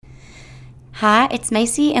Hi, it's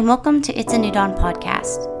Macy, and welcome to It's a New Dawn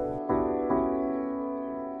podcast.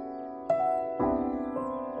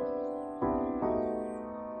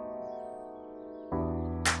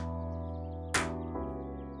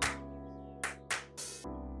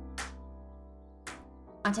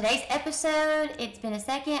 On today's episode, it's been a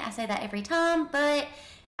second. I say that every time, but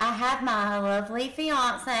I have my lovely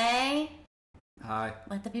fiance. Hi.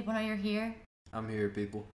 Let the people know you're here. I'm here,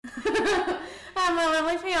 people. I have my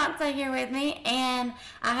lovely fiance here with me, and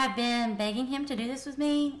I have been begging him to do this with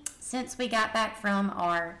me since we got back from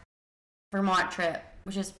our Vermont trip,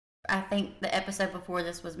 which is, I think, the episode before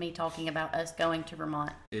this was me talking about us going to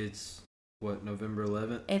Vermont. It's, November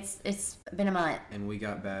 11th? It's been a month. And we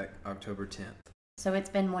got back October 10th. So it's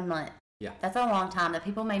been 1 month. Yeah. That's a long time that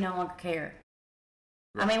people may no longer care.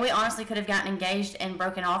 Right. I mean, we honestly could have gotten engaged and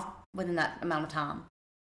broken off within that amount of time.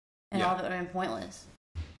 And all of it would have been pointless.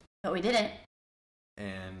 But we didn't.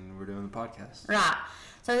 And we're doing the podcast. Right.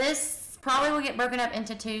 So this probably will get broken up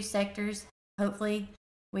into two sectors. Hopefully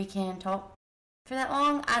we can talk for that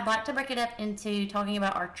long. I'd like to break it up into talking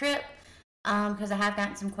about our trip because I have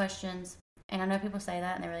gotten some questions. And I know people say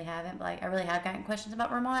that and they really haven't. But I really have gotten questions about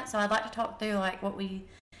Vermont. So I'd like to talk through what we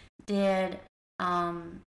did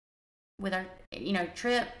with our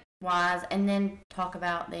trip wise, and then talk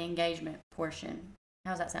about the engagement portion.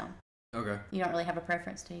 How's that sound? Okay. You don't really have a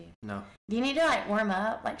preference, do you? No. Do you need to warm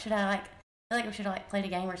up? Should I feel like we should have played a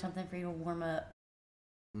game or something for you to warm up?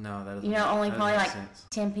 No, that doesn't. Only probably sense.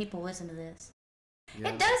 10 people listen to this. Yeah.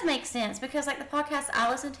 It does make sense because the podcast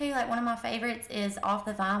I listen to, one of my favorites is Off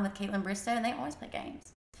the Vine with Caitlin Bristow, and they always play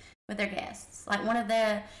games with their guests. One of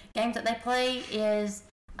the games that they play is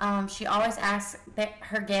she always asks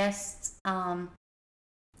her guests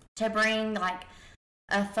to bring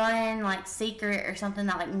a fun secret or something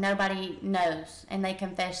that nobody knows, and they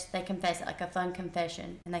confess it, a fun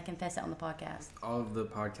confession, and they confess it on the podcast. All of the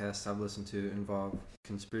podcasts I've listened to involve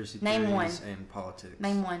conspiracy Name theories one. And politics.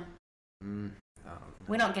 Name one. I don't know.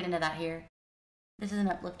 We don't get into that here. This is an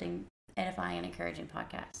uplifting, edifying, and encouraging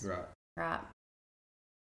podcast. Right.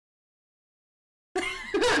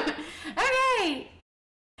 Okay.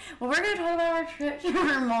 Well, we're going to talk about our trip to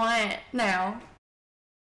Vermont now.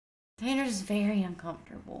 Tanner's very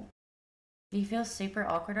uncomfortable. Do you feel super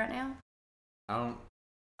awkward right now?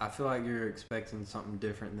 I feel like you're expecting something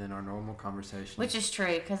different than our normal conversation. Which is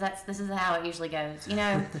true, because this is how it usually goes.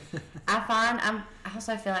 I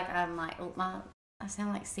also feel like I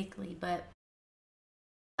sound sickly, but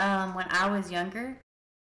when I was younger,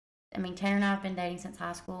 Tanner and I have been dating since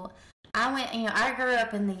high school. I grew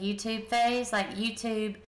up in the YouTube phase,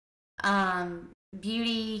 YouTube,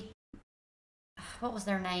 beauty. What was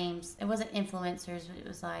their names? It wasn't influencers, but it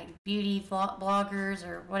was beauty bloggers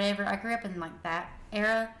or whatever. I grew up in that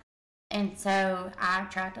era, and so I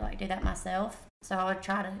tried to do that myself. So I would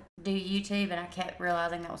try to do YouTube, and I kept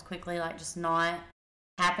realizing that was quickly just not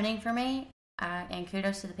happening for me. And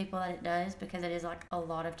kudos to the people that it does, because it is a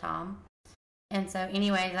lot of time. And so,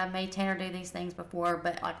 anyways, I've made Tanner do these things before,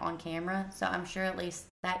 but on camera. So I'm sure at least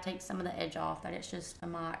that takes some of the edge off. That it's just a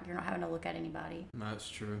mic. You're not having to look at anybody. That's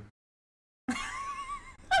true.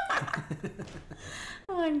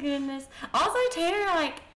 Oh my goodness. Also,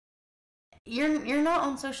 Tanner, you're not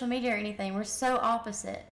on social media or anything. We're so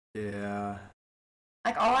opposite. Yeah.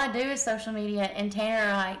 All I do is social media, and Tanner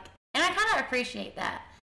and I kind of appreciate that.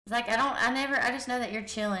 It's I just know that you're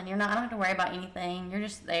chilling. I don't have to worry about anything. You're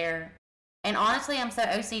just there. And honestly, I'm so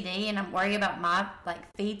OCD, and I'm worried about my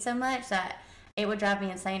feed so much that it would drive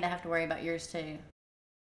me insane to have to worry about yours too.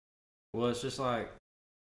 Well, it's just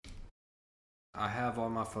I have all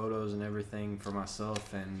my photos and everything for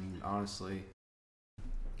myself, and honestly,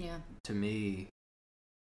 yeah, to me,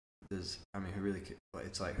 who really?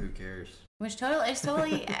 It's who cares? Which it's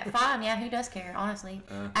totally fine. Yeah, who does care? Honestly,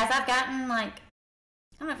 as I've gotten I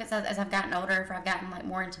don't know if it's as I've gotten older, or if I've gotten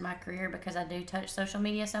more into my career, because I do touch social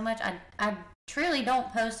media so much. I truly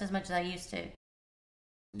don't post as much as I used to.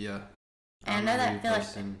 Yeah, and I know that I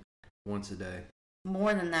feel once a day.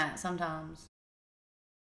 More than that sometimes.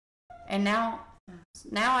 And now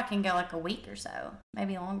I can go a week or so,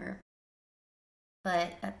 maybe longer.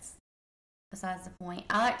 But that's besides the point.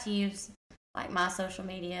 I like to use my social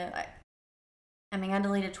media. I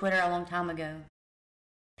deleted Twitter a long time ago.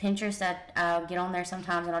 Pinterest, I'll get on there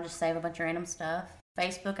sometimes and I'll just save a bunch of random stuff.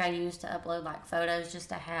 Facebook, I use to upload photos just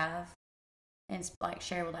to have and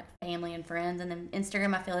share with family and friends. And then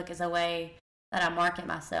Instagram, I feel is a way that I market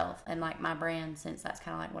myself and my brand, since that's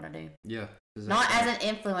kind of what I do. Yeah. Not as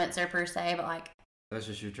an influencer per se, but that's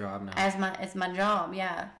just your job now. It's my job,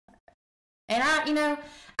 yeah. And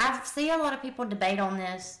I see a lot of people debate on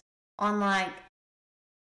this, on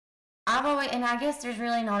I've always, and I guess there's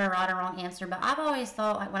really not a right or wrong answer, but I've always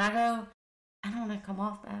thought, like, when I go, I don't want to come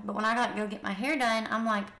off bad, but when I go get my hair done, I'm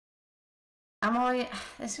like, I'm already,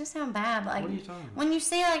 this just sound bad, but like, what are you talking about? when you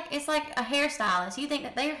see, like, it's like a hairstylist, you think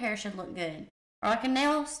that their hair should look good. Or like a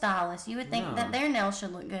nail stylist, you would think that their nails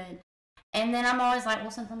should look good. And then I'm always like,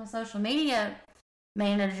 well, since I'm a social media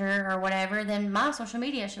manager or whatever, then my social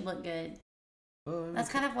media should look good. Well, that's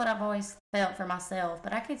kind of what I've always felt for myself,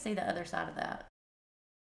 but I could see the other side of that.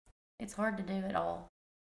 It's hard to do it all.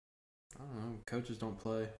 I don't know. Coaches don't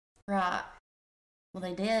play. Right. Well,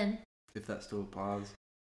 they did. If that still applies.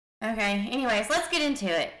 Okay. Anyways, let's get into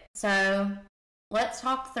it. So, let's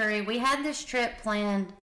talk through. We had this trip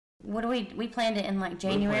planned. What do we planned it in like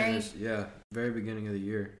January? Yeah, very beginning of the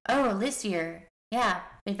year. Oh, this year. Yeah,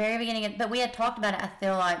 the very beginning. But we had talked about it, I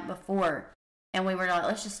feel like, before. And we were like,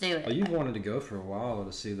 let's just do it. Oh, you've wanted to go for a while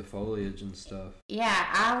to see the foliage and stuff. Yeah,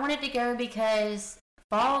 I wanted to go because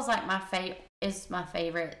fall is like my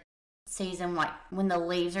favorite season, like when the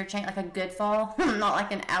leaves are changing, like a good fall, not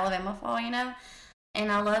like an Alabama fall, you know.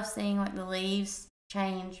 And I love seeing like the leaves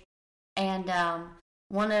change. And I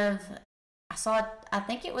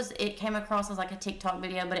think it came across as like a TikTok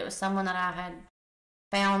video, but it was someone that I had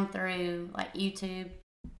found through like YouTube.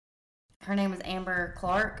 Her name was Amber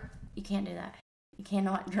Clark. You can't do that. You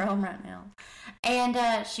cannot drum right now.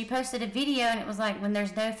 And she posted a video, and it was like when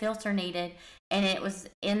there's no filter needed, and it was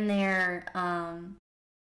in their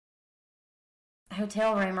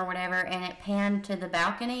hotel room or whatever, and it panned to the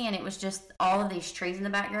balcony, and it was just all of these trees in the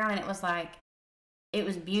background, and it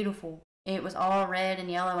was beautiful. It was all red and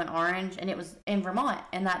yellow and orange, and it was in Vermont,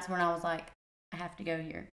 and that's when I was like, I have to go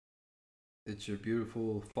here. It's your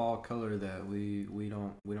beautiful fall color that we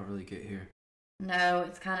don't really get here. No,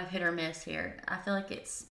 it's kind of hit or miss here. I feel like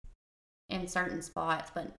it's in certain spots,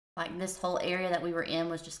 but like this whole area that we were in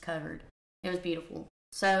was just covered. It was beautiful.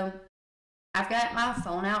 So I've got my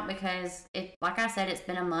phone out because like I said, it's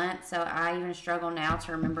been a month, so I even struggle now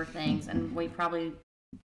to remember things, and we probably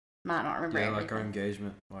might not remember everything. Like our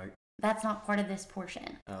engagement, like. That's not part of this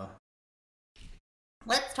portion. Oh.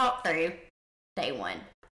 Let's talk through day one.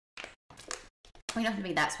 We don't have to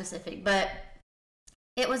be that specific, but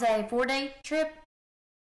it was a 4-day trip.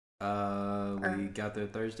 We got there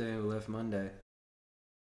Thursday and we left Monday.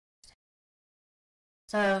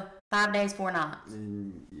 So 5 days, 4 nights.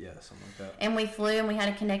 Yeah, something like that. And we flew and we had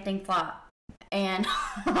a connecting flight. And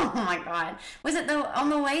oh my God, was it on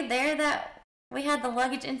the way there that we had the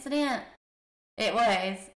luggage incident? It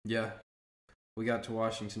was. Yeah. We got to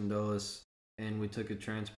Washington Dulles and we took a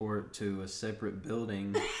transport to a separate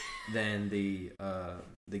building than the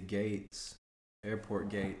gates, airport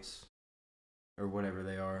gates, or whatever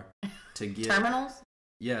they are, to get terminals.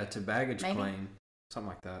 Yeah, to baggage claim, something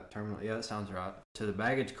like that. Terminal. Yeah, that sounds right. To the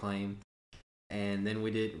baggage claim, and then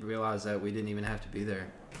we didn't realize that we didn't even have to be there.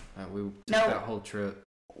 We took that whole trip.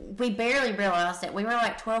 We barely realized it. We were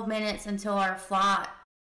like 12 minutes until our flight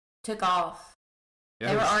took off.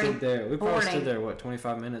 Yeah, we probably stood there,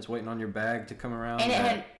 25 minutes waiting on your bag to come around?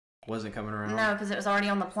 And it wasn't coming around? No, because it was already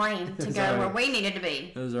on the plane to go where we needed to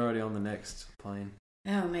be. It was already on the next plane.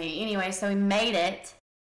 Oh, me. Anyway, so we made it.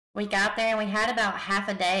 We got there, and we had about half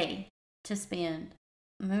a day to spend.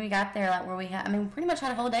 And then we got there, like, we pretty much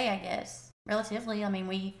had a whole day, I guess. Relatively.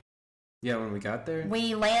 Yeah, when we got there?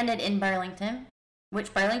 We landed in Burlington,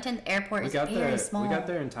 which Burlington Airport is very small. We got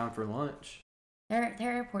there in time for lunch. Their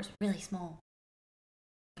airport's really small.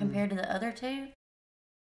 Compared to the other two?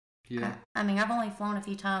 Yeah. I've only flown a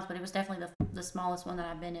few times, but it was definitely the smallest one that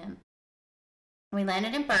I've been in. We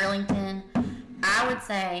landed in Burlington. I would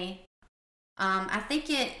say, I think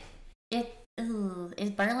is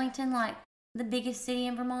Burlington like the biggest city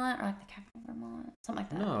in Vermont, or like the capital of Vermont? Something like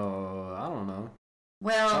that. No, I don't know.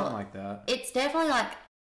 Well, something like that. It's definitely like,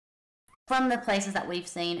 from the places that we've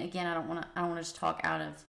seen, again, I don't want to just talk out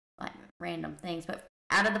of like random things, but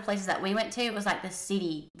out of the places that we went to, it was like the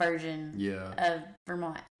city version of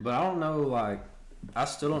Vermont. But I don't know, I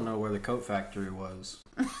still don't know where the coat factory was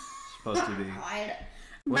supposed to be.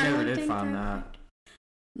 We never did find that.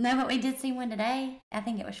 No, but we did see one today. I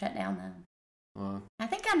think it was shut down, though. Well, I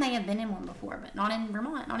think I may have been in one before, but not in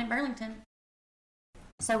Vermont, not in Burlington.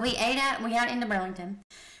 So we got into Burlington,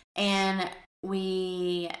 and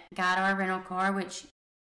we got our rental car, which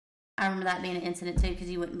I remember that being an incident too, because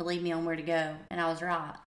you wouldn't believe me on where to go, and I was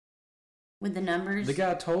right with the numbers. The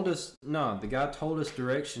guy told us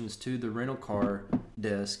directions to the rental car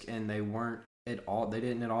desk, and they weren't at all. They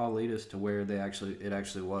didn't at all lead us to where it actually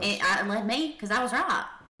was. It led me because I was right.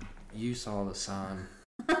 You saw the sign.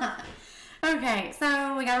 Okay,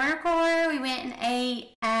 so we got a rental car. We went and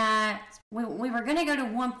ate at. We were gonna go to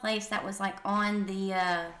one place that was like on the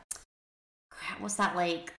what's that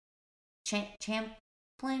lake? Champlain?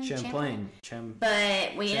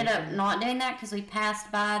 But we ended up not doing that because we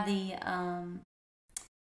passed by the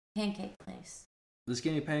pancake place. The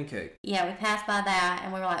Skinny Pancake. Yeah, we passed by that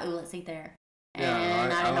and we were like, ooh, let's eat there.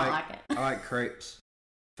 And I did not like it. I like crepes.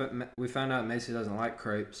 We found out Macy doesn't like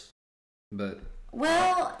crepes, but...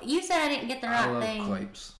 Well, you said I didn't get the right thing. I love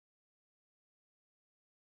crepes.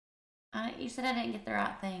 You said I didn't get the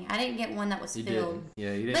right thing. I didn't get one that was filled.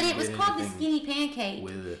 Yeah, you didn't. But it was called the Skinny Pancake.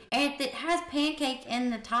 With it. And if it has pancake in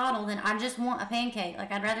the title, then I just want a pancake.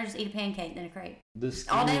 Like, I'd rather just eat a pancake than a crepe.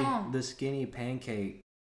 All day long. The Skinny Pancake.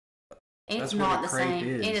 It's not the same.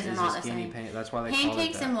 It is not the same. That's why they Pancakes call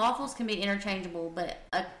it that. and waffles can be interchangeable, but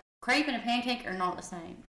a crepe and a pancake are not the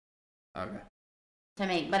same. Okay. To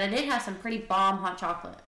me. But I did have some pretty bomb hot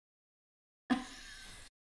chocolate.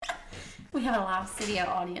 We have a live studio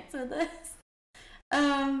audience with this.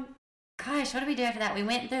 Gosh, what did we do after that? We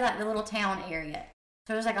went through like the little town area.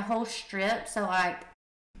 So there's like a whole strip. So like,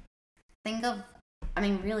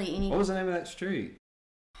 really any. What was the name of that street?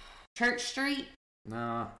 Church Street?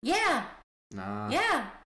 Nah. Yeah. Nah. Yeah.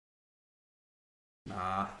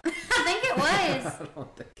 Nah. I think it was. I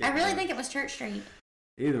don't think I really think it was Church Street.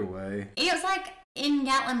 Either way. It was like in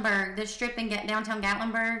Gatlinburg, the strip in downtown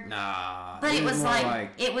Gatlinburg. Nah. But it was like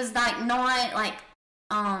it was like not like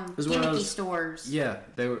gimmicky stores. Yeah,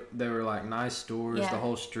 they were like nice stores. Yeah. The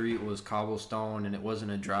whole street was cobblestone, and it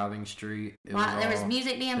wasn't a driving street. There was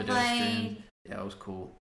music being played. Yeah, it was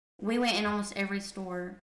cool. We went in almost every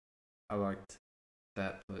store. I liked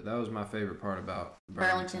that. That was my favorite part about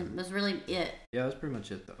Burlington. Was really it. Yeah, that's pretty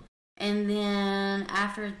much it though. And then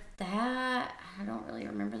after that, I don't really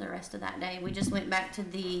remember the rest of that day. We just went back to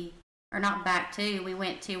we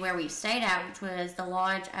went to where we stayed at, which was the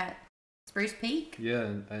lodge at Spruce Peak. Yeah,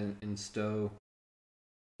 and in Stowe.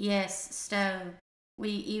 Yes, Stowe.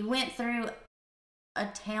 You went through a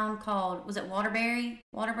town called, was it Waterbury?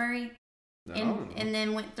 And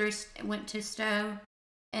then went to Stowe,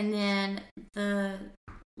 and then the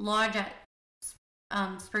lodge at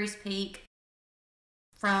Spruce Peak.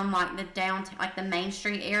 From like the downtown, like the Main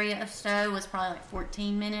Street area of Stowe was probably like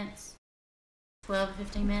 14 minutes, 12 to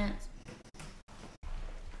 15 minutes.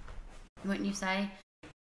 Wouldn't you say?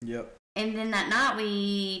 Yep. And then that night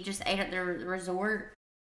we just ate at the resort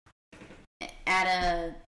at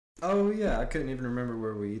a... Oh yeah, I couldn't even remember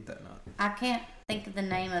where we ate that night. I can't think of the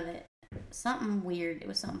name of it. Something weird. It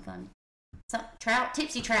was something fun.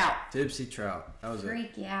 Tipsy Trout. Tipsy Trout. That was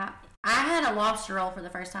Freak, yeah. I had a lobster roll for the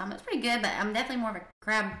first time. It was pretty good, but I'm definitely more of a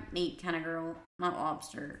crab meat kind of girl, not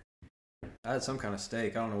lobster. I had some kind of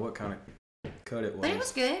steak. I don't know what kind of cut it was. But it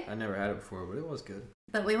was good. I never had it before, but it was good.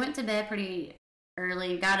 But we went to bed pretty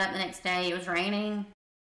early. Got up the next day. It was raining,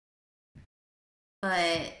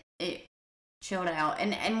 but it chilled out.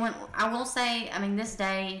 And when I will say, this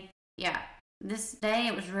day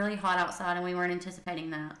it was really hot outside, and we weren't anticipating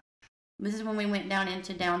that. This is when we went down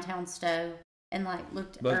into downtown Stowe. And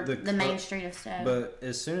looked at the main street of Stowe. But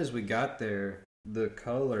as soon as we got there, the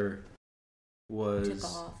color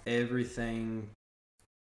was everything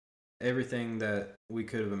that we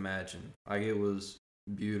could have imagined. Like, it was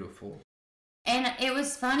beautiful. And it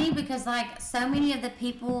was funny because so many of the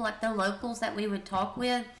people, the locals that we would talk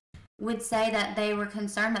with, would say that they were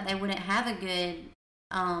concerned that they wouldn't have a good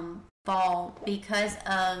fall because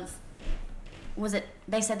of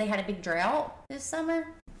they said they had a big drought this summer.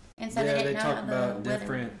 And so they talked about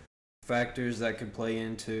different factors that could play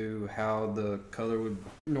into how the color would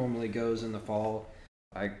normally goes in the fall.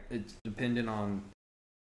 Like, it's dependent on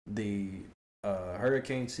the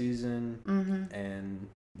hurricane season and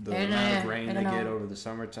the amount of rain they get over the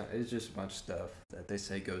summertime. It's just a bunch of stuff that they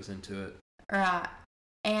say goes into it. Right.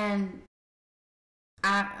 And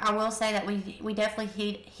I will say that we definitely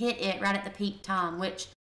hit it right at the peak time, which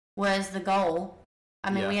was the goal.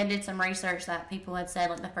 We had did some research that people had said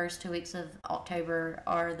the first 2 weeks of October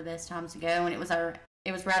are the best times to go, and it was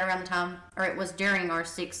right around the time, or it was during our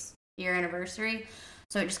 6-year anniversary,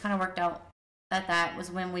 so it just kind of worked out that was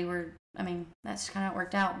when we were. That's kind of how it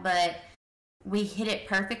worked out, but we hit it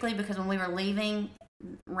perfectly because when we were leaving,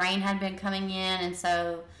 rain had been coming in, and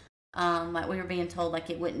so we were being told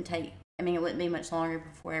it wouldn't take. It wouldn't be much longer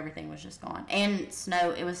before everything was just gone, and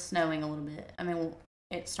snow. It was snowing a little bit.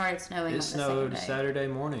 It started snowing. It snowed Saturday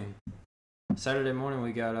morning. Saturday morning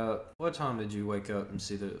we got up. What time did you wake up and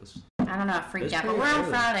see this? I don't know. I freaked out. But we're on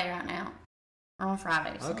Friday right now. We're on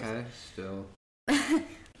Friday. So okay, still.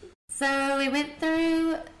 So we went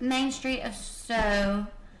through Main Street of Stowe.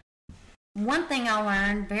 One thing I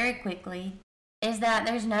learned very quickly is that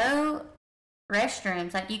there's no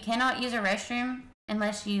restrooms. You cannot use a restroom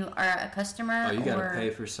unless you are a customer. Oh, you gotta pay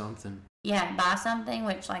for something. yeah, buy something,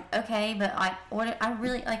 which, like, okay, but, like, what I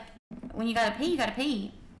really, like, when you gotta pee, you gotta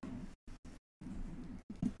pee.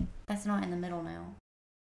 That's not in the middle now.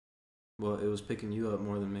 Well, it was picking you up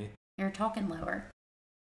more than me. You're talking lower.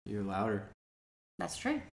 You're louder. That's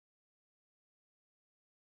true.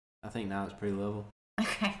 I think now it's pretty level.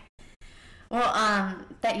 Okay. Well,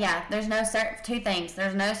 yeah, there's no two things.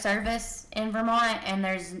 There's no service in Vermont, and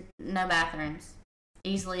there's no bathrooms,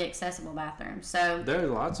 easily accessible bathrooms. So there are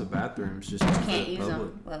lots of bathrooms, just you can't use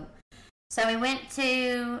them. Well, so we went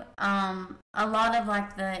to a lot of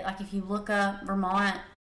like if you look up Vermont,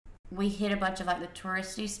 we hit a bunch of like the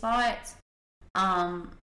touristy spots, and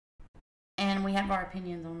we have our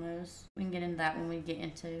opinions on those. We can get into that when we get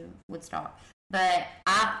into Woodstock. But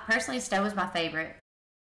I personally, Stowe was my favorite.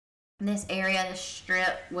 This area, this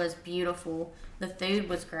strip was beautiful. The food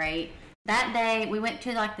was great. That day, we went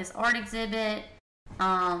to like this art exhibit.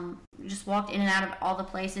 Just walked in and out of all the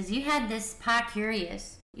places. You had this Pie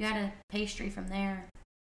Curious. You had a pastry from there,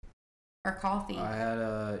 or coffee. I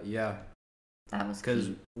had yeah. That was because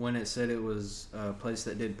when it said it was a place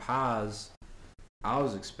that did pies, I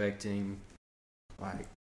was expecting like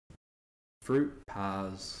fruit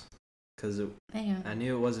pies because I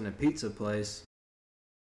knew it wasn't a pizza place.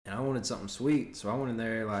 And I wanted something sweet, so I went in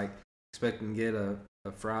there like expecting to get a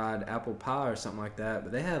fried apple pie or something like that.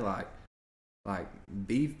 But they had like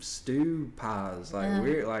beef stew pies, like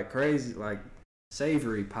weird, like crazy, like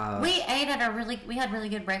savory pies. We ate at we had really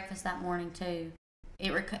good breakfast that morning too.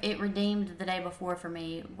 It redeemed the day before for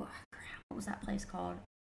me. What was that place called?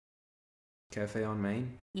 Cafe on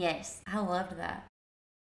Main. Yes, I loved that.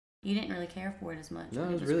 You didn't really care for it as much. No,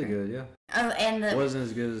 it was really good, yeah. Oh, and it wasn't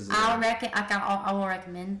as good as I will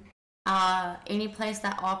recommend any place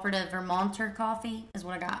that offered a Vermonter coffee is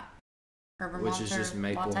what I got. Or Vermonter which is just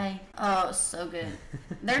maple latte. Oh, it's so good.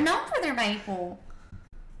 They're known for their maple.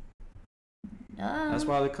 That's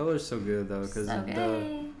why the color's so good though, because of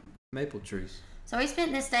the maple trees. So we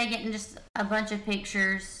spent this day getting just a bunch of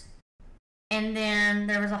pictures, and then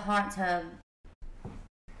there was a hot tub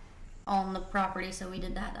on the property, so we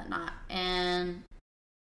did that night. And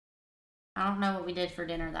I don't know what we did for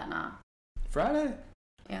dinner that night. Friday?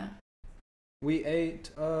 Yeah. We ate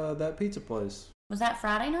that pizza place. Was that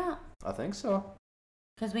Friday night? I think so.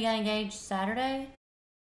 Because we got engaged Saturday?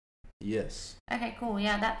 Yes. Okay, cool.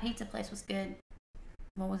 Yeah, that pizza place was good.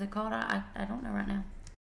 What was it called? I don't know right now.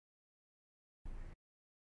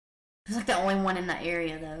 It was like the only one in that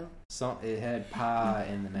area, though. It had pie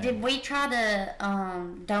in the name. Did we try the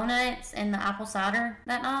donuts and the apple cider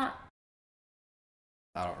that night?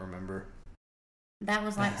 I don't remember. That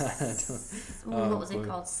was like, what was it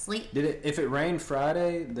called? Sleep? If it rained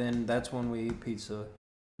Friday, then that's when we eat pizza.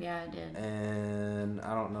 Yeah, it did. And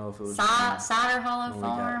I don't know if it was Cider Hollow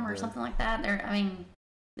Farm or something like that.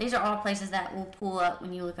 These are all places that will pull up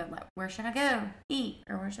when you look up, like, where should I go eat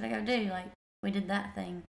or where should I go do? Like, we did that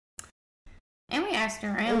thing. And we asked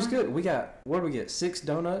around. It was good. What did we get? 6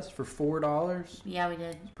 donuts for $4? Yeah, we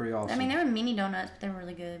did. It's pretty awesome. I mean, they were mini donuts, but they were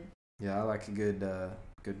really good. Yeah, I like a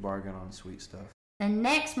good bargain on sweet stuff. The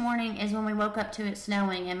next morning is when we woke up to it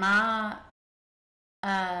snowing, and my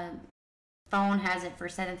phone has it for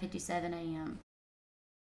 7:57 a.m.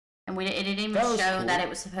 And it didn't even show cool. That it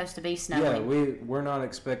was supposed to be snowing. Yeah, we're not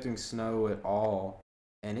expecting snow at all,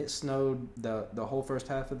 and it snowed the whole first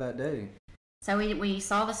half of that day. So we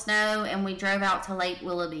saw the snow, and we drove out to Lake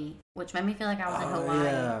Willoughby, which made me feel like I was in Hawaii.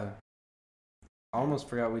 Yeah, I almost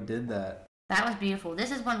forgot we did that. That was beautiful.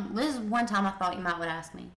 This is one time I thought you would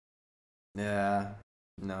ask me. Yeah,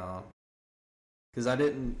 no.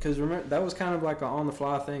 Because remember, that was kind of like an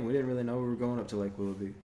on-the-fly thing. We didn't really know we were going up to Lake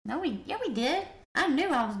Willoughby. No, we did. I knew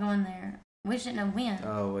I was going there. We just didn't know when.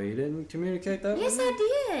 Oh, well, you didn't communicate that? Yes, I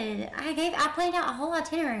did. I planned out a whole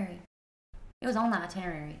itinerary. It was on the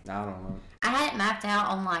itinerary. I don't know. I had it mapped out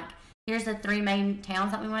on, like, here's the 3 main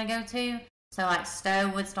towns that we want to go to. So, like, Stowe,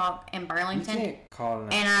 Woodstock, and Burlington. You can't call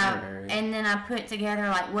it an itinerary. And then I put together,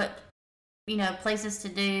 like, what, places to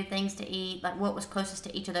do, things to eat, like, what was closest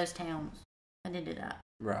to each of those towns. I did do that.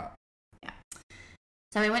 Right. Yeah.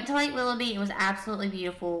 So we went to Lake Willoughby. It was absolutely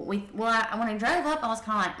beautiful. When I drove up, I was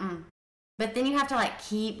kind of like, But then you have to, like,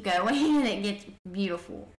 keep going, and it gets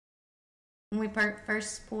beautiful. When we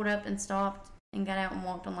first pulled up and stopped and got out and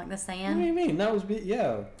walked on, like, the sand. What do you mean? That was,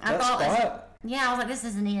 yeah. I was like, this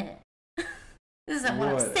isn't it. This isn't what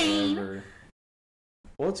I've seen.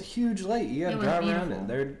 Well, it's a huge lake. You got to drive around it.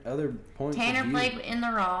 There are other points Tanner played in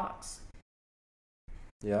the rocks.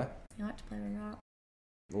 Yeah. You like to play with rocks?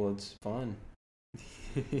 Well, it's fun.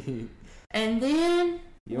 And then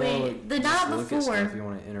the night before, if you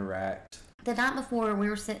want to interact. the night before, we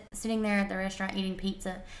were sitting there at the restaurant eating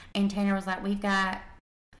pizza, and Tanner was like, we've got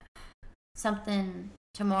something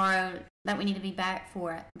tomorrow that we need to be back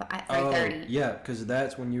for at 3:30. Yeah, because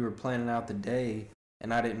that's when you were planning out the day,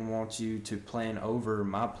 and I didn't want you to plan over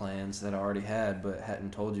my plans that I already had but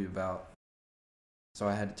hadn't told you about. So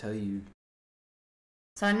I had to tell you.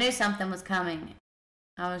 So I knew something was coming.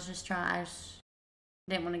 I just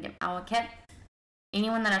didn't want to get...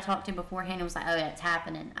 Anyone that I talked to beforehand was like, oh, yeah, it's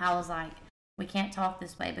happening. I was like, we can't talk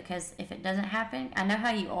this way, because if it doesn't happen, I know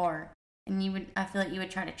how you are. And I feel like you would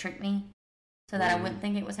try to trick me so that I wouldn't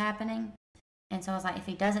think it was happening. And so I was like, if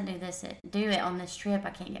he doesn't do it on this trip,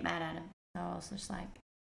 I can't get mad at him. So I was just like,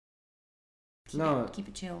 keep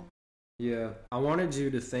it chill. Yeah, I wanted you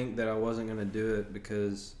to think that I wasn't going to do it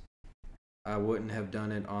because I wouldn't have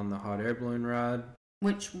done it on the hot air balloon ride.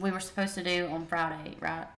 Which we were supposed to do on Friday,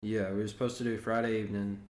 right? Yeah, we were supposed to do Friday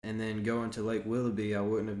evening, and then going to Lake Willoughby. I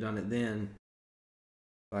wouldn't have done it then,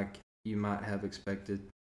 like you might have expected.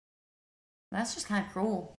 That's just kind of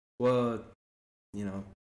cruel. Well,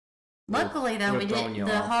 luckily though, we did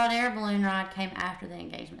the hot air balloon ride came after the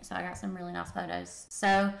engagement, so I got some really nice photos.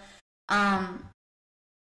 So,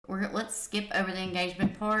 let's skip over the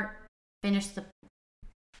engagement part, finish the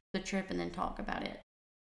trip, and then talk about it.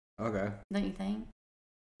 Okay. Don't you think?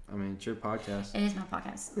 I mean, it's your podcast. It is my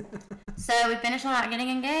podcast. So we finished all that getting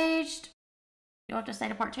engaged. You'll have to stay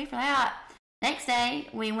to part 2 for that. Next day,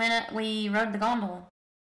 we rode the gondola.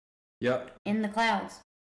 Yep. In the clouds.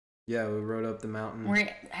 Yeah, we rode up the mountain. Where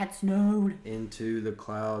it had snowed. Into the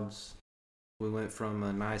clouds. We went from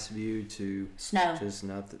a nice view to... snow. Just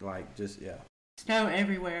nothing, yeah. Snow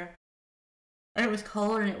everywhere. And it was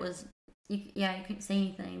cold, and it was... you couldn't see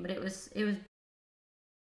anything, but it was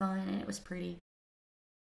fun, and it was pretty.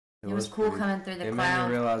 It was cool coming through the clouds. It made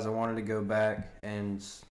me realize I wanted to go back and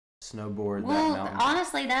snowboard that mountain. Well,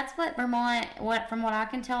 honestly, that's what Vermont, from what I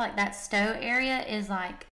can tell, like that Stowe area is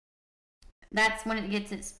like, that's when it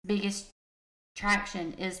gets its biggest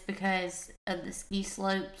traction, is because of the ski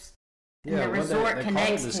slopes. And the resort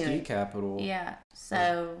connects to it. The ski capital. Yeah,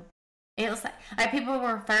 so it was like people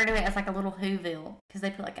refer to it as like a little Whoville, because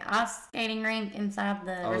they put like an ice skating rink inside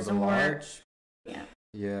the resort. The lodge? Yeah.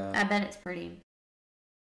 Yeah. I bet it's pretty.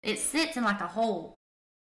 It sits in like a hole.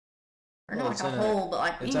 Or not like a hole, but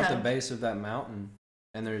like, it's at the base of that mountain.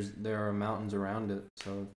 And there are mountains around it,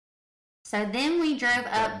 so... So then we drove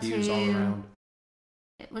up views all around.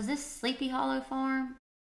 Was this Sleepy Hollow Farm?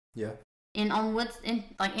 Yeah.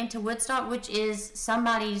 Into Woodstock, which is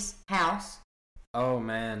somebody's house. Oh,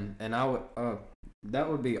 man. And that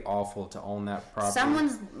would be awful to own that property.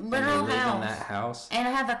 Someone's literal house. Live in that house. And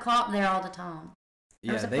I have a cop there all the time.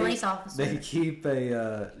 There's a police officer. They keep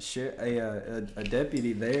a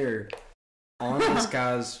deputy there on this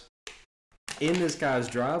guy's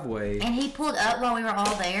driveway. And he pulled up while we were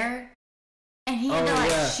all there, and he had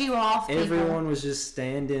to shoo off people. Everyone was just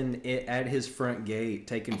standing at his front gate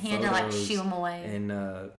taking photos. He had to shoo them away, and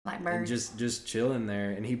like birds, and just chilling there.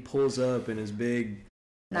 And he pulls up in his big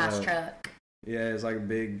nice truck. Yeah, it's like a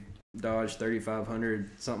big Dodge 3500,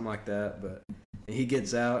 something like that, but. He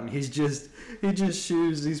gets out and he just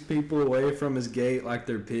shoos these people away from his gate like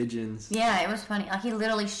they're pigeons. Yeah, it was funny. Like he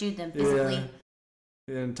literally shooed them physically.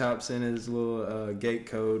 Yeah. And types in his little gate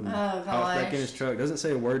code and hops back in his truck. Doesn't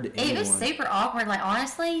say a word to anyone. It was super awkward. Like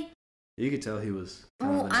honestly, you could tell he was.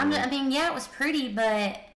 It was pretty,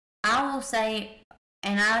 but I will say,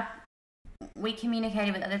 we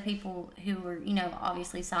communicated with other people who were,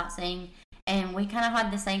 obviously sightseeing, and we kind of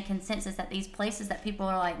had the same consensus that these places that people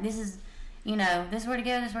are like, this is. This is where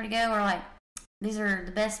to go, or like, these are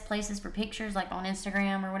the best places for pictures, like on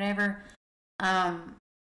Instagram or whatever. I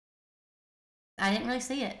didn't really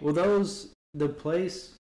see it. Well, the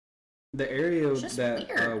area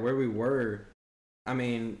that where we were, I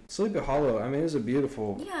mean, Sleepy Hollow, it was a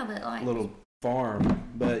beautiful little farm,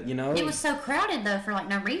 but it was so crowded though for like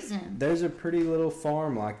no reason. There's a pretty little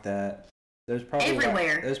farm like that. There's probably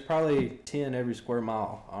everywhere. There's probably 10 every square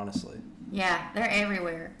mile, honestly. Yeah, they're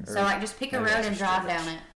everywhere. So just pick a road and drive down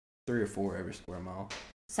it. 3 or 4 every square mile.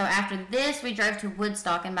 So after this, we drove to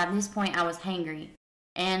Woodstock, and by this point, I was hangry.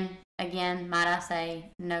 And again, might I say,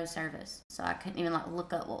 no service. So I couldn't even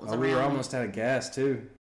look up what was around. We were almost out of gas too.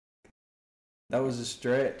 That was a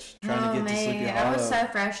stretch trying to get to Sleepy Hollow. I was so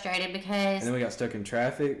frustrated because. And then we got stuck in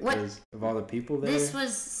traffic because of all the people there. This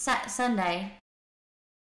was Sunday.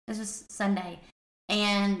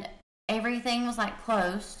 And everything was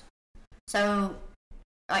closed. So,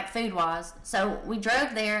 food wise. So we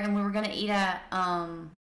drove there and we were gonna eat at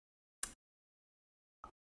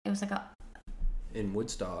it was in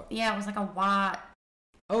Woodstock. Yeah, it was like a white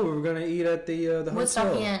Oh, we were gonna eat at the Woodstock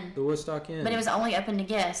hotel, Inn. the Woodstock Inn. But it was only open to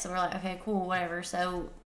guests, so we're like, okay, cool, whatever. So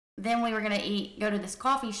then we were gonna go to this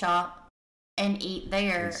coffee shop and eat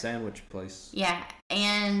there. And sandwich place. Yeah,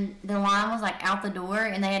 and the line was like out the door,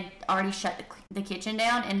 and they had already shut the kitchen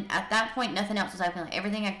down. And at that point, nothing else was open. Like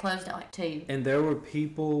everything had closed at like 2. And there were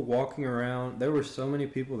people walking around. There were so many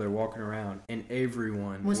people there walking around, and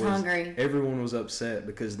everyone was hungry. Everyone was upset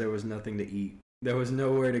because there was nothing to eat. There was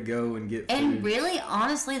nowhere to go and get food. And really,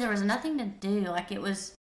 honestly, there was nothing to do. Like, it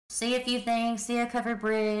was see a few things, see a covered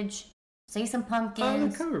bridge, see some pumpkins. Oh,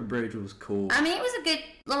 the covered bridge was cool. I mean, it was a good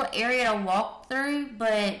little area to walk through,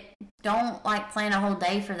 but don't, like, plan a whole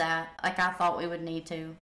day for that like I thought we would need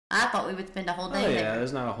to. I thought we would spend a whole day there. Yeah,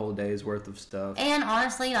 there's not a whole day's worth of stuff. And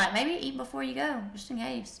honestly, like, maybe eat before you go, just in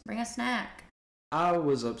case. Bring a snack. I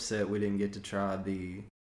was upset we didn't get to try the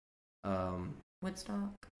Woodstock.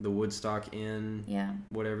 The Woodstock Inn. Yeah.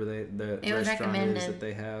 Whatever the it was restaurant recommended. is that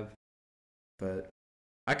they have. But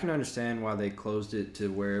I can understand why they closed it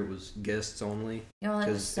to where it was guests only. It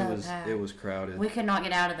was so packed. It was crowded. We could not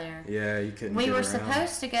get out of there. Yeah, you couldn't. We get were around.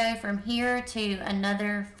 supposed to go from here to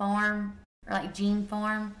another farm, or like Gene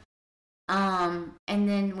Farm. And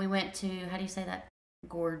then we went to, how do you say that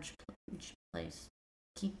gorge place?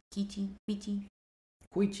 Queechee.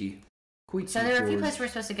 So there were a few places we were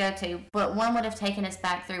supposed to go to, but one would have taken us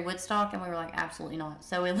back through Woodstock, and we were like, absolutely not.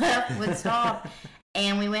 So we left Woodstock,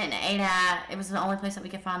 and we went and ate at, it was the only place that we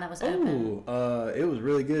could find that was open. It was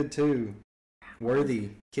really good too.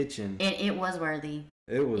 Worthy Kitchen. It was worthy.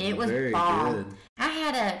 It was very bomb. good. I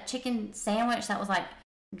had a chicken sandwich that was like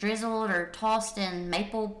drizzled or tossed in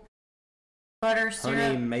maple butter syrup.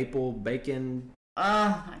 Honey maple bacon.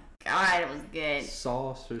 Oh my god, it was good.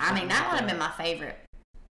 Sauce or something. I mean, that would have been my favorite.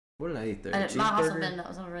 What did I eat there? It might also been that I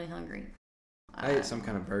was really hungry. I ate some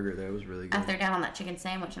kind of burger there. It was really good. I threw down on that chicken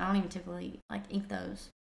sandwich, and I don't even typically like eat those.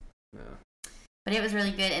 No. But it was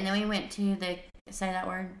really good. And then we went to the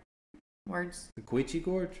words. The Queechee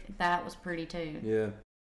Gorge. That was pretty too. Yeah.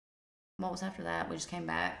 What was after that? We just came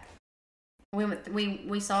back.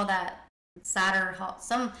 We saw that cider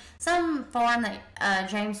some farm that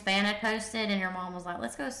James Spann had posted, and your mom was like,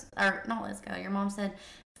 "Let's go," or not, "Let's go." Your mom said,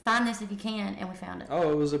 "Find this if you can," and we found it.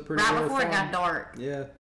 Oh, it was a pretty right before farm. It got dark. Yeah.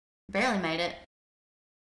 Barely made it.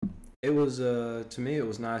 It was to me it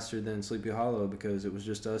was nicer than Sleepy Hollow because it was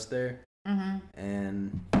just us there. Mm-hmm.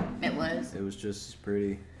 And it was just as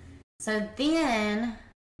pretty. So then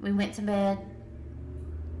we went to bed,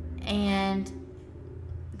 and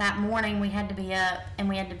that morning we had to be up, and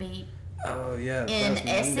we had to be in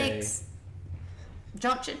Essex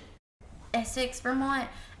Junction, Essex, Vermont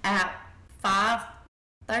at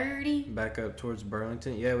 5:30. Back up towards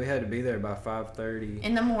Burlington. Yeah, we had to be there by 5:30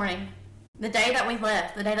 in the morning. The day that we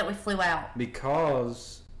left, the day that we flew out.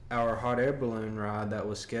 Because our hot air balloon ride that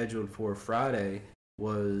was scheduled for Friday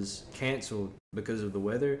was canceled because of the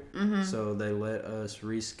weather. Mm-hmm. So they let us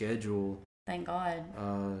reschedule. Thank God.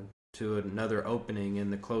 To another opening,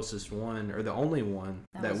 and the closest one, or the only one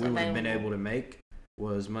that we would have been able to make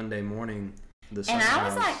was Monday morning. And I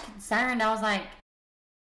was like concerned. I was like,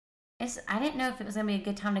 I didn't know if it was gonna be a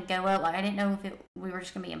good time to go up. Like, I didn't know if we were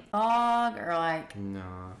just gonna be in fog or like.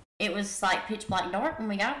 Nah. It was like pitch black dark when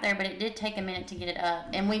we got up there, but it did take a minute to get it up.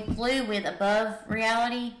 And we flew with above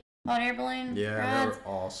reality hot air balloon rides. They were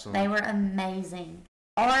awesome. They were amazing.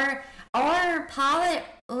 Our pilot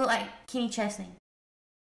looked like Kenny Chesney.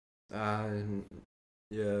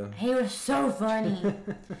 Yeah. He was so funny.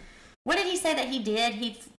 What did he say that he did?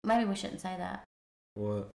 Maybe we shouldn't say that.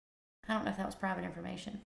 What? I don't know if that was private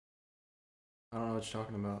information. I don't know what you're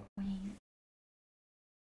talking about.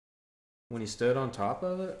 When he stood on top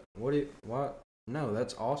of it? What? No,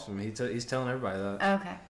 that's awesome. He's telling everybody that.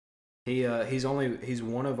 Okay. He's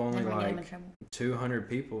one of only like 200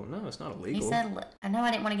 people. No, it's not illegal. He said, I know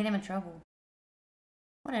I didn't want to get him in trouble.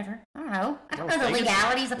 Whatever. I don't know. I don't know the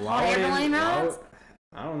legalities of hot air balloon rides.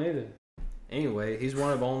 I don't either. Anyway, he's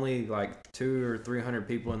one of only like 200 or 300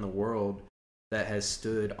 people in the world that has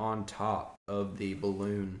stood on top of the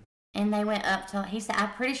balloon. And they went up to, he said,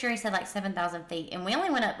 I'm pretty sure he said like 7,000 feet. And we only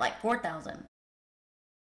went up like 4,000.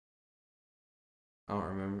 I don't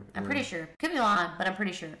remember. I'm pretty sure. Could be lying, but I'm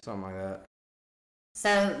pretty sure. Something like that.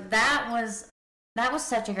 So that was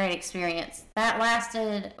such a great experience. That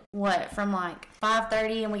lasted, from like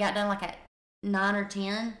 5:30, and we got done like at 9 or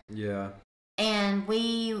 10. Yeah. And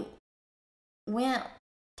we went,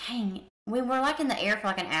 we were like in the air for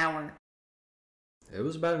like an hour. It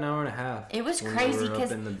was about an hour and a half. It was crazy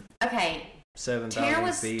because, 7,000 Tara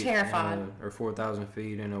was feet terrified. or 4,000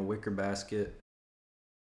 feet in a wicker basket.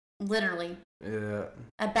 literally. Yeah.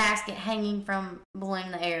 A basket hanging from balloon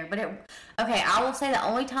in the air. But okay, I will say the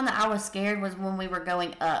only time that I was scared was when we were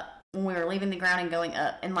going up. When we were leaving the ground and going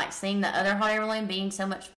up. And, like, seeing the other hot air balloon being so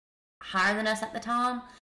much higher than us at the time.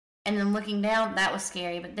 And then looking down, that was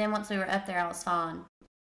scary. But then once we were up there, I was fine.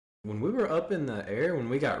 When we were up in the air, when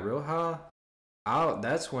we got real high,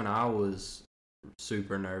 that's when I was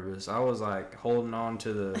super nervous. I was like holding on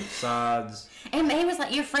to the sides. And he was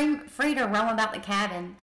like, "You're free to roam about the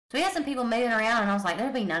cabin." So we had some people moving around, and I was like,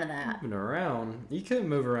 "There'd be none of that." Moving around? You couldn't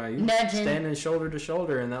move around. You Nudging. Standing shoulder to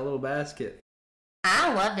shoulder in that little basket.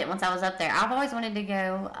 I loved it once I was up there. I've always wanted to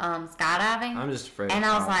go skydiving. I'm just afraid. And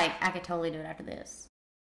I was like, I could totally do it after this.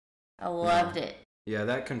 I loved it. Yeah,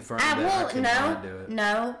 that confirmed that I cannot do it.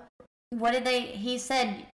 No. What did he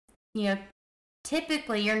said,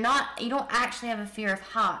 typically you don't actually have a fear of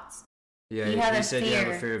heights. Yeah, he said you have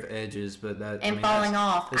a fear of edges, but falling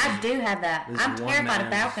off. I do have that. I'm terrified of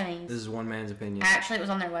balconies. This is one man's opinion. Actually, it was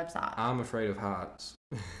on their website. I'm afraid of heights.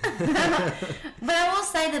 But I will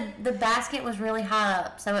say the basket was really high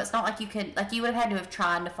up, so it's not like you would have had to have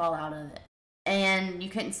tried to fall out of it, and you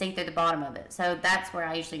couldn't see through the bottom of it. So that's where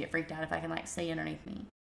I usually get freaked out if I can see underneath me.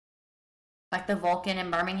 Like the Vulcan in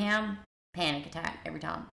Birmingham, panic attack every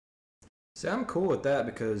time. See, I'm cool with that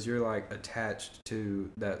because you're like attached to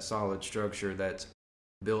that solid structure that's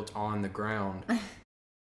built on the ground.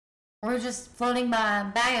 We're just floating by a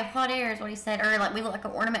bag of hot air is what he said. Or like we look like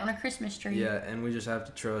an ornament on a Christmas tree. Yeah, and we just have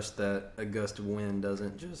to trust that a gust of wind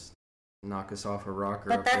doesn't just knock us off a rocker.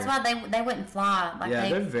 But that's why they wouldn't fly.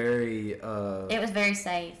 They're very... it was very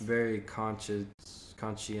safe. Very conscientious.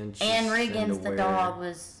 And Regan's, the dog,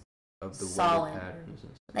 was of the solid. Patterns.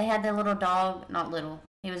 They had their little dog, not little,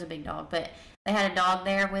 he was a big dog, but they had a dog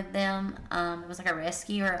there with them. It was like a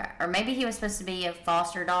rescue, or maybe he was supposed to be a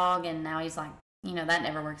foster dog, and now he's like, that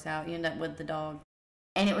never works out. You end up with the dog.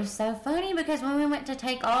 And it was so funny because when we went to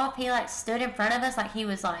take off, he like stood in front of us like he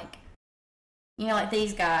was like, like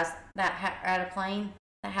these guys that are at a plane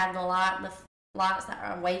that have the lights that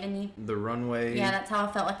are waving you. The runway. Yeah, that's how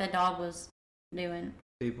I felt like the dog was doing.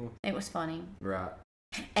 People. It was funny. Right.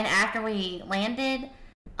 And after we landed,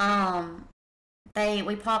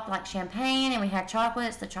 we popped like champagne and we had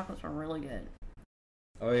chocolates. The chocolates were really good.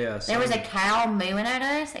 Oh yeah. There was a cow mooing at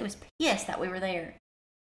us. It was pissed that we were there.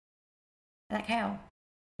 That cow.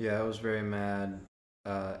 Yeah, I was very mad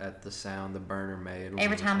at the sound the burner made.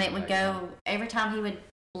 Every time it would go, every time he would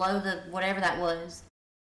blow the whatever that was,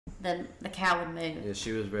 the cow would move. Yeah,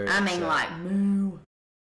 she was very upset. Like moo.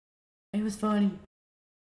 It was funny.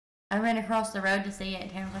 I ran across the road to see it,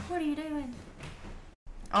 and Tanner was like, "What are you doing?"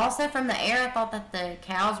 Also, from the air, I thought that the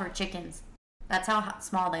cows were chickens. That's how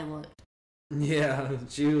small they looked. Yeah,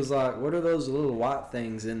 she was like, "What are those little white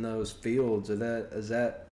things in those fields? Are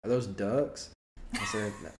those ducks?" I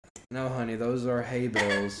said, "No, honey, those are hay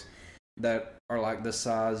bales that are like the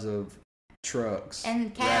size of trucks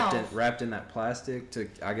and cows wrapped in that plastic to.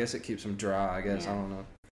 I guess it keeps them dry. I guess I don't know."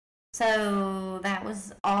 So that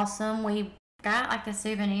was awesome. We got like a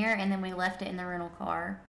souvenir, and then we left it in the rental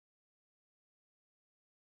car.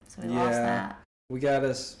 So we lost that. We got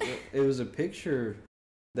us. It was a picture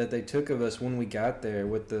that they took of us when we got there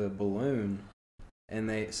with the balloon, and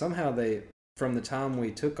they from the time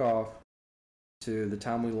we took off to the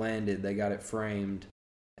time we landed, they got it framed,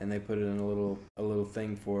 and they put it in a little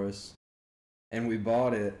thing for us, and we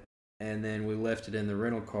bought it, and then we left it in the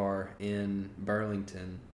rental car in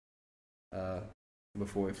Burlington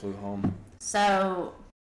before we flew home. So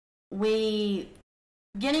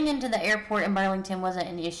getting into the airport in Burlington wasn't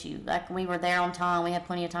an issue. Like, we were there on time. We had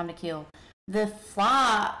plenty of time to kill. The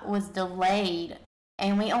flight was delayed,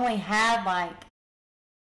 and we only had like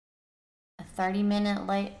a 30-minute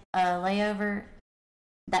layover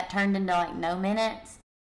that turned into like no minutes.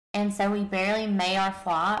 And so we barely made our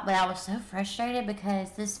flight, but I was so frustrated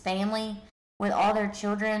because this family with all their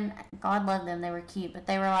children, God love them, they were cute, but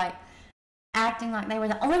they were like acting like they were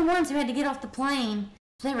the only ones who had to get off the plane.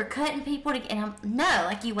 So they were cutting people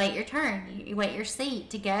like you wait your turn, you wait your seat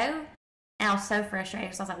to go. And I was so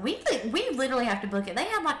frustrated. So I was like, we literally have to book it. They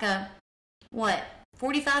had like a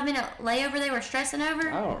 45-minute layover they were stressing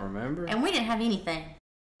over. I don't remember. And we didn't have anything.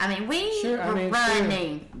 I mean, we were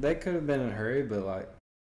running. Sure. They could have been in a hurry, but like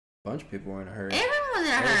a bunch of people were in a hurry. Everyone was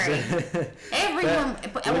in a hurry. Everyone.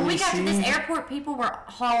 When we got to this airport, people were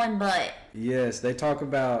hauling butt. Yes, they talk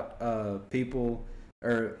about people,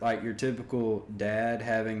 or like your typical dad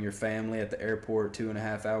having your family at the airport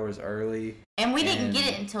 2.5 hours early. And we didn't get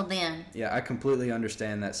it until then. Yeah, I completely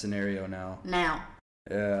understand that scenario now.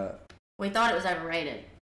 Yeah. We thought it was overrated.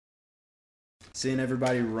 Seeing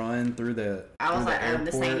everybody run through the I was like, airport,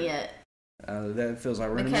 this ain't it. That feels like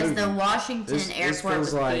we're in a because movie. the Washington This airport feels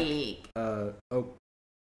was like, big.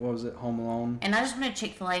 What was it? Home Alone. And I just wanted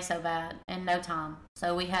Chick-fil-A so bad in no time.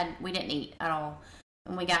 So we didn't eat at all.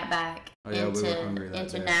 And we got back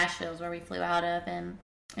into Nashville, where we flew out of, and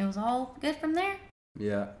it was all good from there.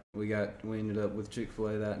 Yeah, we ended up with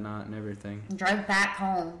Chick-fil-A that night and everything. Drove back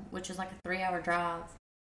home, which is like a 3-hour drive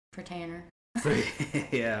for Tanner.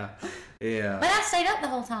 yeah. But I stayed up the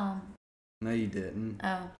whole time. No, you didn't.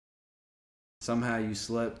 Oh. Somehow you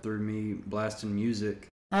slept through me blasting music.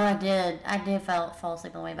 Oh, I did. I did fall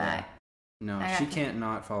asleep on the way back. No, she can't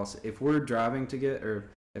not fall asleep. If we're driving or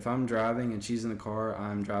if I'm driving and she's in the car,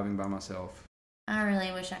 I'm driving by myself. I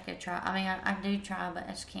really wish I could try. I mean, I do try, but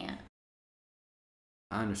I just can't.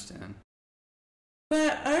 I understand.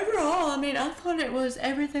 But overall, I mean, I thought it was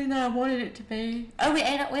everything that I wanted it to be. Oh, we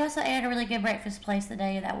also ate at a really good breakfast place the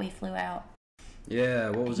day that we flew out. Yeah,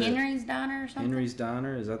 what was Henry's Diner or something? Henry's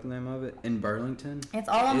Diner, is that the name of it? In Burlington? It's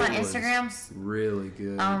all on my Instagram's really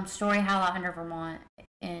good. Story Highlight under Vermont,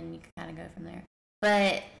 and you can kind of go from there.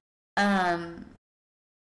 But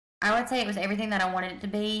I would say it was everything that I wanted it to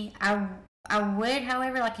be. I would,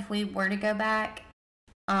 however, like if we were to go back,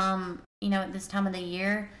 at this time of the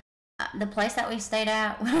year, the place that we stayed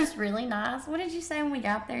at was really nice. What did you say when we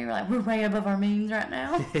got there? You were like, we're way above our means right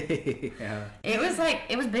now. Yeah. It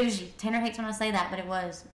was bougie. Tanner hates when I say that, but it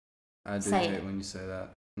was. I do hate when you say that.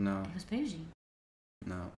 No. It was bougie.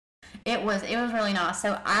 No. It was really nice.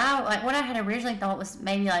 So what I had originally thought was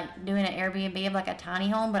maybe like doing an Airbnb of like a tiny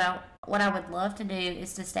home, but what I would love to do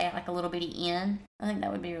is to stay at like a little bitty inn. I think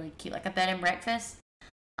that would be really cute, like a bed and breakfast.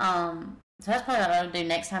 So that's probably what I would do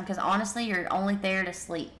next time, because honestly, you're only there to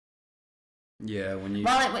sleep. Yeah, when you.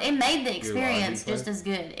 Well, it made the experience just as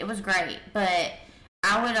good. It was great, but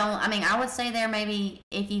I would stay there maybe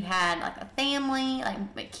if you had like a family,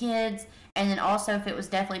 like kids, and then also if it was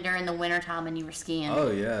definitely during the winter time and you were skiing.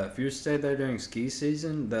 Oh yeah, if you stayed there during ski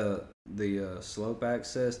season, the slope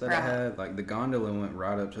access that I had, like the gondola went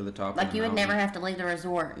right up to the top. Like you would never have to leave the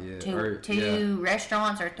resort. Yeah, two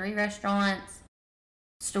restaurants or 3 restaurants,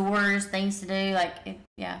 stores, things to do. If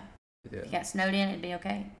you got snowed in, it'd be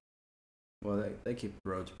okay. Well, they keep the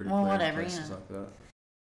roads pretty clear. Well, whatever, places like that.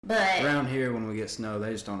 But around here, when we get snow,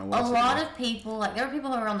 they just don't know what's a lot of people, there were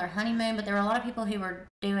people who were on their honeymoon, but there were a lot of people who were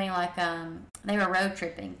doing, they were road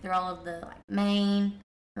tripping through all of the, Maine,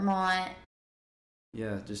 Vermont.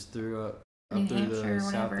 Yeah, just through up New through Hampshire, the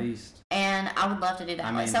whatever. Southeast. And I would love to do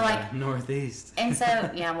that. Northeast. And so, I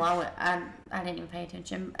didn't even pay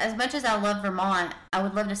attention. As much as I love Vermont, I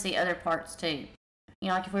would love to see other parts, too.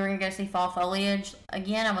 If we were going to go see fall foliage,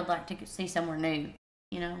 again, I would like to see somewhere new,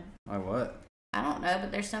 Like what? I don't know,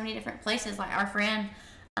 but there's so many different places. Like our friend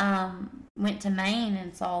went to Maine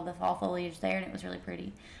and saw the fall foliage there, and it was really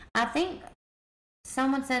pretty. I think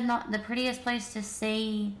someone said not the prettiest place to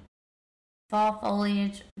see fall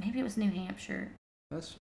foliage. Maybe it was New Hampshire.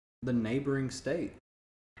 That's the neighboring state.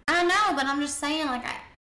 I know, but I'm just saying,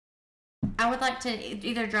 I would like to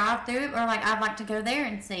either drive through it or I'd like to go there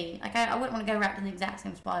and see. I wouldn't want to go right to the exact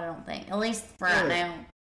same spot. I don't think, at least for right now.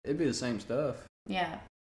 It'd be the same stuff. Yeah.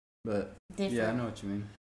 But different. Yeah, I know what you mean.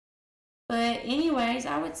 But anyways,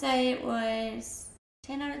 I would say it was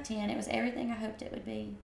 10 out of 10. It was everything I hoped it would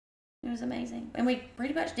be. It was amazing. And we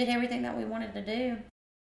pretty much did everything that we wanted to do.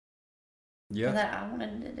 Yeah. That I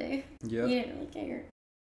wanted to do. Yeah. You didn't really care.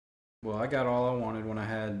 Well, I got all I wanted when I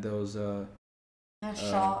had those. I was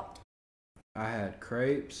shocked. I had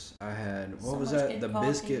crepes. I had, what was that? The coffee.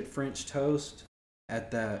 Biscuit French toast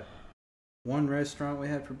at that one restaurant we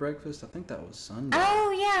had for breakfast. I think that was Sunday.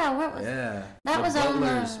 Oh, yeah. What was that?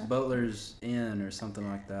 Was Butler's Inn or something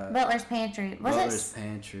like that. Butler's Pantry. Butler's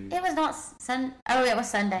Pantry. It was not it was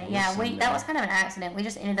Sunday. Sunday. That was kind of an accident. We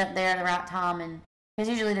just ended up there at the right time, because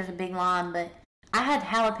usually there's a big line, but I had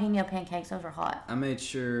jalapeno pancakes. Those were hot. I made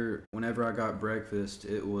sure whenever I got breakfast,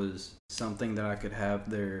 it was something that I could have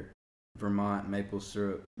their Vermont maple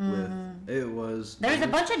syrup with. It was. There's a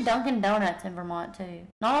bunch of Dunkin' Donuts in Vermont too.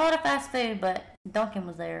 Not a lot of fast food, but Dunkin'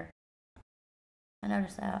 was there. I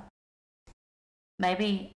noticed that.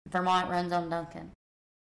 Maybe Vermont runs on Dunkin'.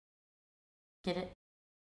 Get it?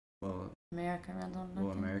 Well, America runs on Dunkin'.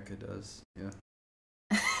 Well, America does. Yeah.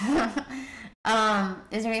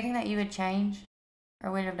 Is there anything that you would change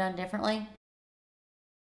or would have done differently,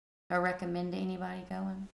 or recommend to anybody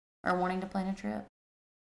going or wanting to plan a trip?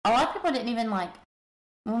 A lot of people didn't even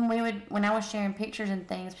when I was sharing pictures and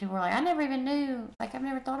things, people were like, I never even knew, I've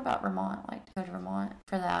never thought about Vermont, to go to Vermont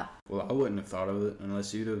for that. Well, I wouldn't have thought of it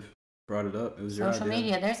unless you'd have brought it up. It was your idea. Social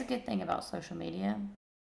media. There's a good thing about social media.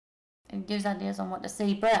 It gives ideas on what to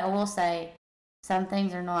see, but I will say, some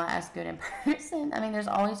things are not as good in person. I mean, there's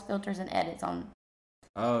always filters and edits on.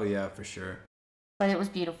 Oh, yeah, for sure. But it was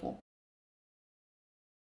beautiful.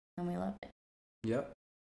 And we loved it. Yep.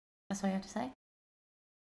 That's all you have to say?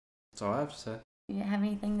 That's all I have to say. You didn't have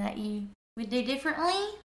anything that you would do differently?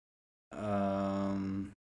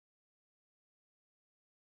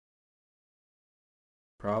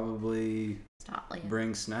 Probably Stop, Leah.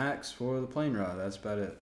 bring snacks for the plane ride. That's about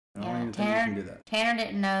it. I don't even think you Tanner, can do that. Tanner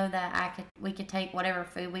didn't know that we could take whatever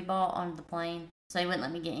food we bought on the plane, so he wouldn't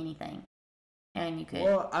let me get anything. And you could.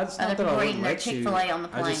 Well, I just Other not that people I were wouldn't eating their let you. Chick-fil-A on the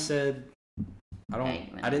plane. I just said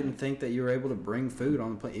I didn't think that you were able to bring food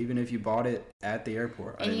on the plane, even if you bought it at the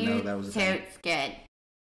airport. I didn't know that was a thing. It's good.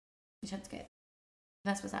 It's good.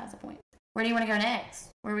 That's besides the point. Where do you want to go next?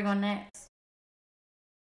 Where are we going next?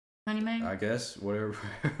 Honeymoon? I guess whatever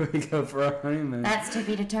we go for our honeymoon. That's to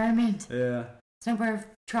be determined. Yeah. Somewhere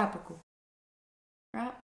tropical.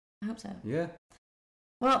 Right? I hope so. Yeah.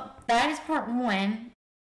 Well, that is part 1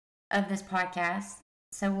 of this podcast.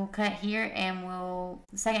 So we'll cut here, and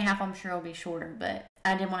the second half I'm sure will be shorter, but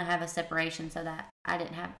I didn't want to have a separation so that I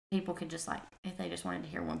didn't have, people could just if they just wanted to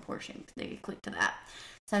hear one portion, they could click to that.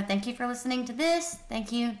 So thank you for listening to this.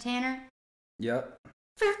 Thank you, Tanner. Yep.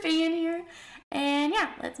 For being here. And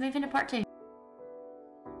yeah, let's move into part 2.